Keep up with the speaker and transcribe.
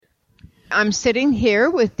I'm sitting here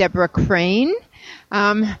with Deborah Crane,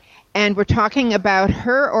 and we're talking about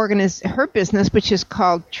her business, which is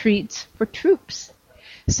called Treats for Troops.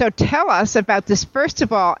 So tell us about this, first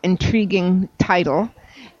of all, intriguing title,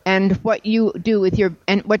 and what you do with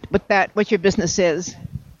what your business is.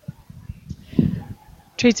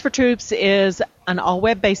 Treats for Troops is an all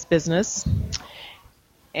web-based business,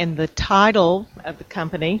 and the title of the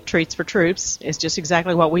company, Treats for Troops, is just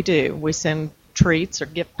exactly what we do. We send treats or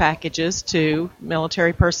gift packages to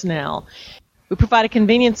military personnel. We provide a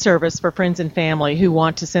convenience service for friends and family who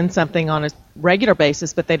want to send something on a regular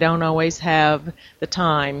basis, but they don't always have the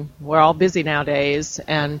time. We're all busy nowadays,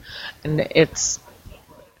 and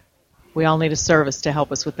we all need a service to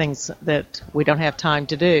help us with things that we don't have time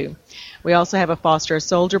to do. We also have a Foster a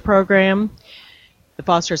Soldier program. The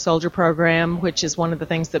Foster a Soldier program, which is one of the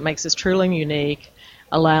things that makes us truly unique,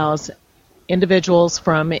 allows individuals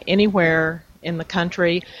from anywhere in the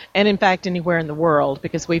country, and in fact anywhere in the world,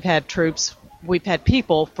 because we've had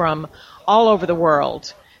people from all over the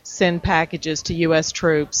world send packages to U.S.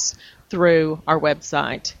 troops through our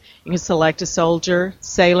website. You can select a soldier,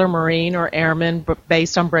 sailor, Marine, or airman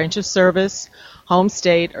based on branch of service, home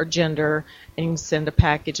state, or gender, and you can send a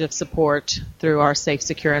package of support through our safe,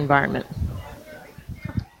 secure environment.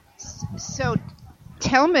 So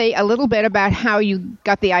tell me a little bit about how you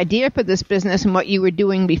got the idea for this business and what you were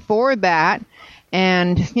doing before that,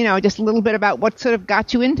 and, just a little bit about what sort of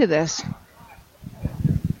got you into this.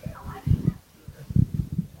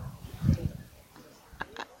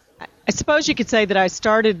 I suppose you could say that I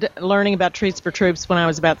started learning about Treats for Troops when I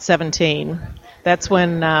was about 17. That's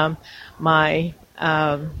when my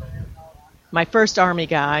first Army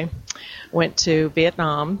guy went to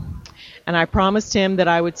Vietnam, and I promised him that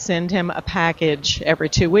I would send him a package every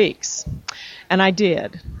 2 weeks, and I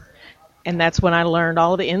did. And that's when I learned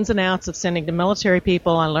all of the ins and outs of sending to military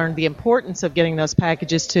people. I learned the importance of getting those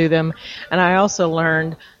packages to them, and I also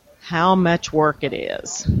learned how much work it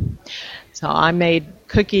is. So I made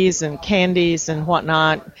cookies and candies and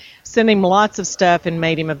whatnot, sent him lots of stuff, and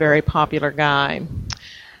made him a very popular guy.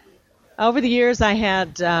 Over the years, I've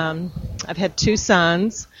had 2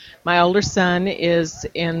 sons. My older son was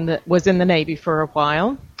in the Navy for a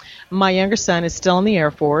while. My younger son is still in the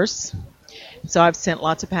Air Force, so I've sent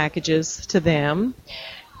lots of packages to them.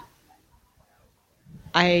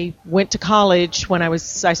 I went to college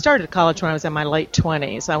I started college when I was in my late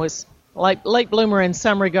 20s. I was late bloomer in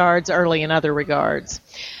some regards, early in other regards.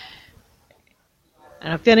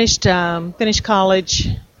 And I finished college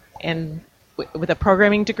and with a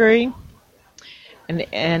programming degree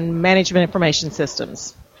and management information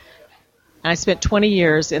systems. And I spent 20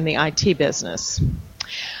 years in the IT business.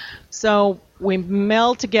 So we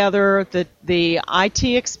meld together the IT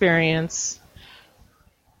experience,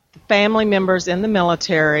 the family members in the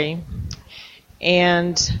military,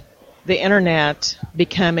 and the internet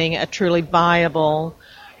becoming a truly viable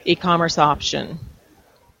e-commerce option.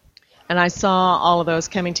 And I saw all of those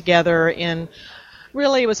coming together it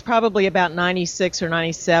was probably about 96 or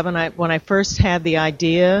 97 when I first had the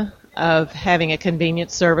idea of having a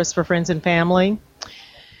convenience service for friends and family.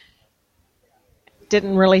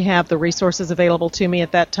 Didn't really have the resources available to me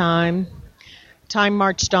at that time. Time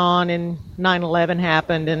marched on, and 9/11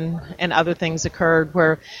 happened, and other things occurred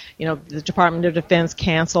where, the Department of Defense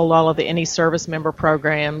canceled all of the any service member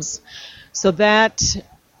programs. So that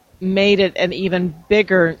made it an even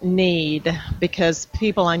bigger need, because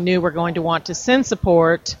people I knew were going to want to send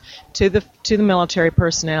support to the military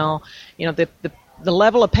personnel. The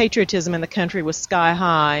level of patriotism in the country was sky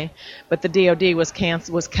high, but the DoD was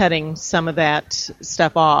cutting some of that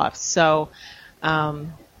stuff off. So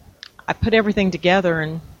I put everything together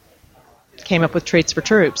and came up with Treats for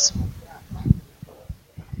Troops.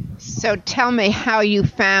 So tell me how you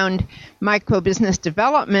found Micro Business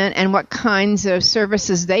Development and what kinds of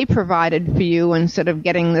services they provided for you in sort of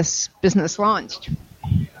getting this business launched.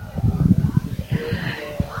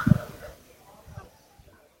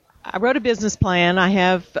 I wrote a business plan. I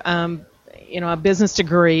have, a business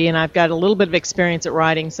degree, and I've got a little bit of experience at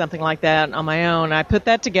writing something like that on my own. I put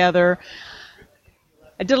that together.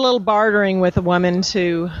 I did a little bartering with a woman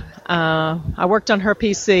I worked on her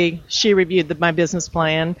PC. She reviewed my business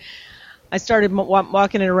plan. I started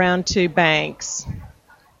walking it around to banks,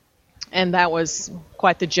 and that was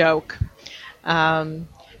quite the joke.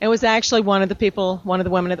 It was actually one of the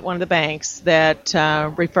women at one of the banks that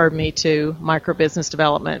referred me to Micro Business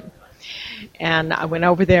Development. And I went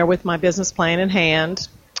over there with my business plan in hand,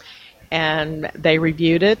 and they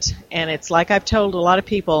reviewed it. And it's like I've told a lot of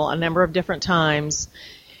people a number of different times,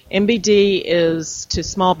 MBD is to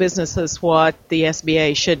small businesses what the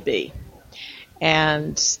SBA should be.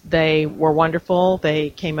 and they were wonderful. They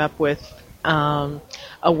came up with a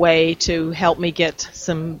way to help me get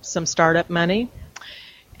some startup money.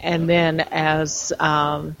 And then as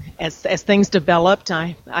things developed,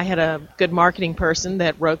 I had a good marketing person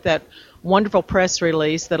that wrote that wonderful press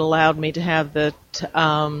release that allowed me to have the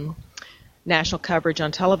national coverage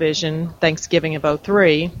on television, Thanksgiving of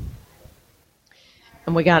 '03.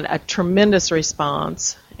 And we got a tremendous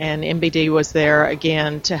response, and MBD was there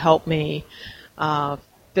again to help me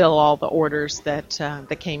fill all the orders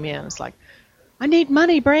that came in. It's like, I need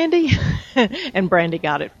money, Brandy, and Brandy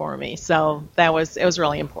got it for me. So it was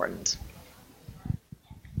really important.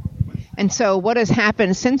 And so, what has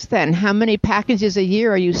happened since then? How many packages a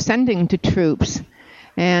year are you sending to troops?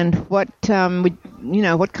 And what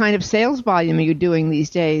kind of sales volume are you doing these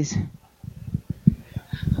days?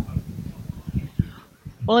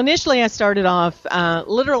 Well, initially I started off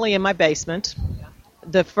literally in my basement.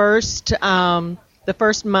 The first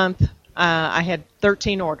month I had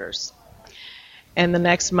 13 orders, and the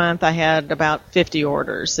next month I had about 50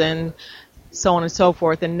 orders, and so on and so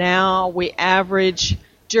forth. And now we average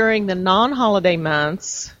during the non-holiday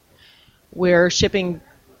months, we're shipping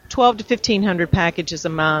 1,200 to 1,500 packages a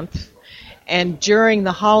month, and during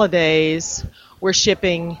the holidays we're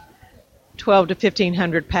shipping 1,200 to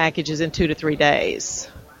 1,500 packages in 2 to 3 days.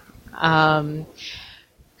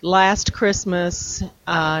 Last Christmas,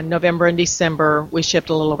 November and December, we shipped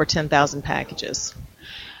a little over 10,000 packages.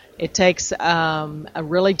 It takes a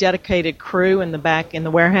really dedicated crew in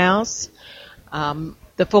the warehouse.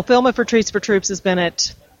 The fulfillment for Treats for Troops has been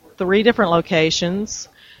at 3 different locations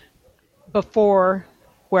before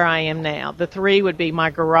where I am now. The 3 would be my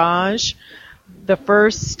garage, the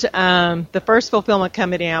first fulfillment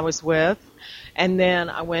company I was with, and then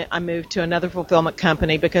I moved to another fulfillment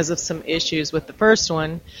company because of some issues with the first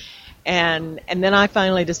one. And then I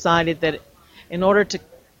finally decided that in order to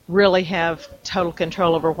really have total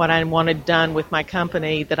control over what I wanted done with my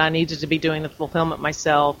company, that I needed to be doing the fulfillment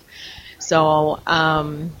myself. So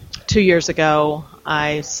 2 years ago,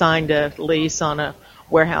 I signed a lease on a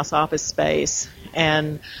warehouse office space,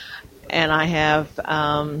 and I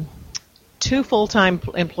have 2 full-time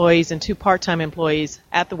employees and 2 part-time employees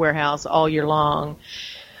at the warehouse all year long.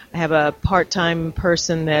 I have a part-time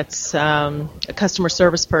person that's a customer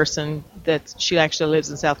service person that she actually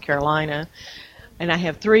lives in South Carolina. And I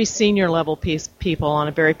have 3 senior-level people on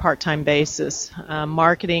a very part-time basis,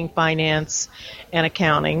 marketing, finance, and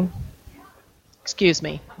accounting.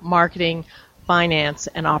 Marketing, finance,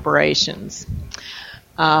 and operations.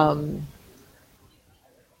 At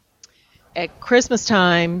Christmas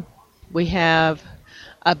time, we have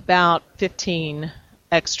about 15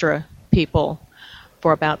 extra people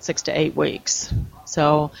for about 6 to 8 weeks.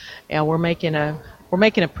 So, yeah, we're making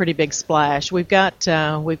a pretty big splash. We've got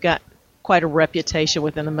quite a reputation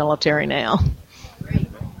within the military now. Great.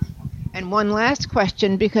 And one last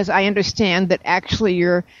question, because I understand that actually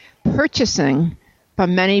you're purchasing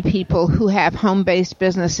from many people who have home-based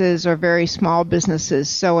businesses or very small businesses.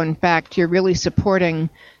 So, in fact, you're really supporting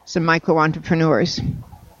some micro-entrepreneurs.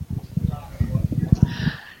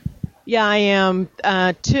 Yeah, I am.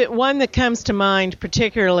 One that comes to mind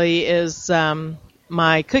particularly is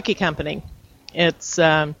my cookie company. It's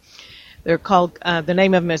they're called the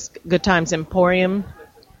name of them is Good Times Emporium,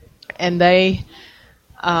 and they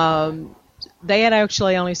had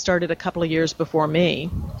actually only started a couple of years before me,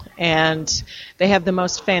 and they have the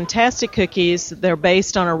most fantastic cookies. They're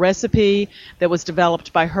based on a recipe that was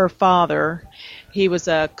developed by her father. He was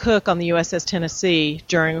a cook on the USS Tennessee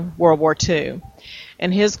during World War II.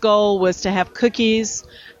 And his goal was to have cookies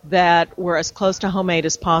that were as close to homemade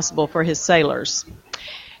as possible for his sailors.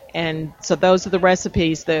 And so those are the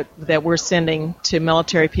recipes that we're sending to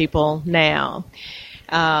military people now.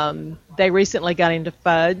 They recently got into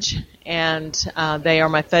fudge, and they are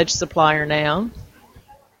my fudge supplier now.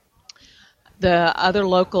 The other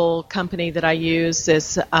local company that I use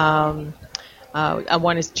is one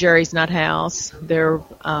is Jerry's Nut House. They're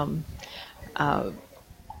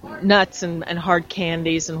nuts and hard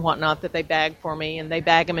candies and whatnot that they bag for me, and they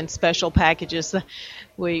bag them in special packages.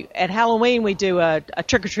 At Halloween we do a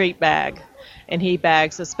trick-or-treat bag, and he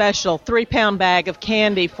bags a special 3-pound bag of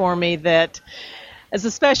candy for me that is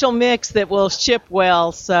a special mix that will ship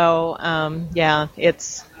well. So I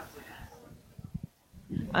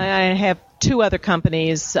have 2 other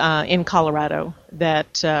companies in Colorado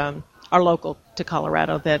that are local to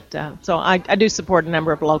Colorado so I do support a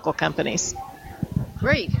number of local companies.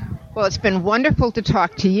 Great. Well, it's been wonderful to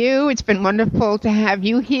talk to you. It's been wonderful to have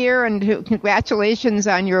you here, and congratulations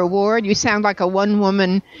on your award. You sound like a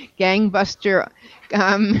one-woman gangbuster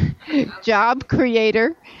job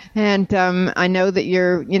creator. And I know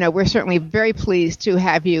that we're certainly very pleased to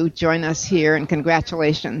have you join us here, and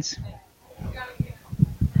congratulations.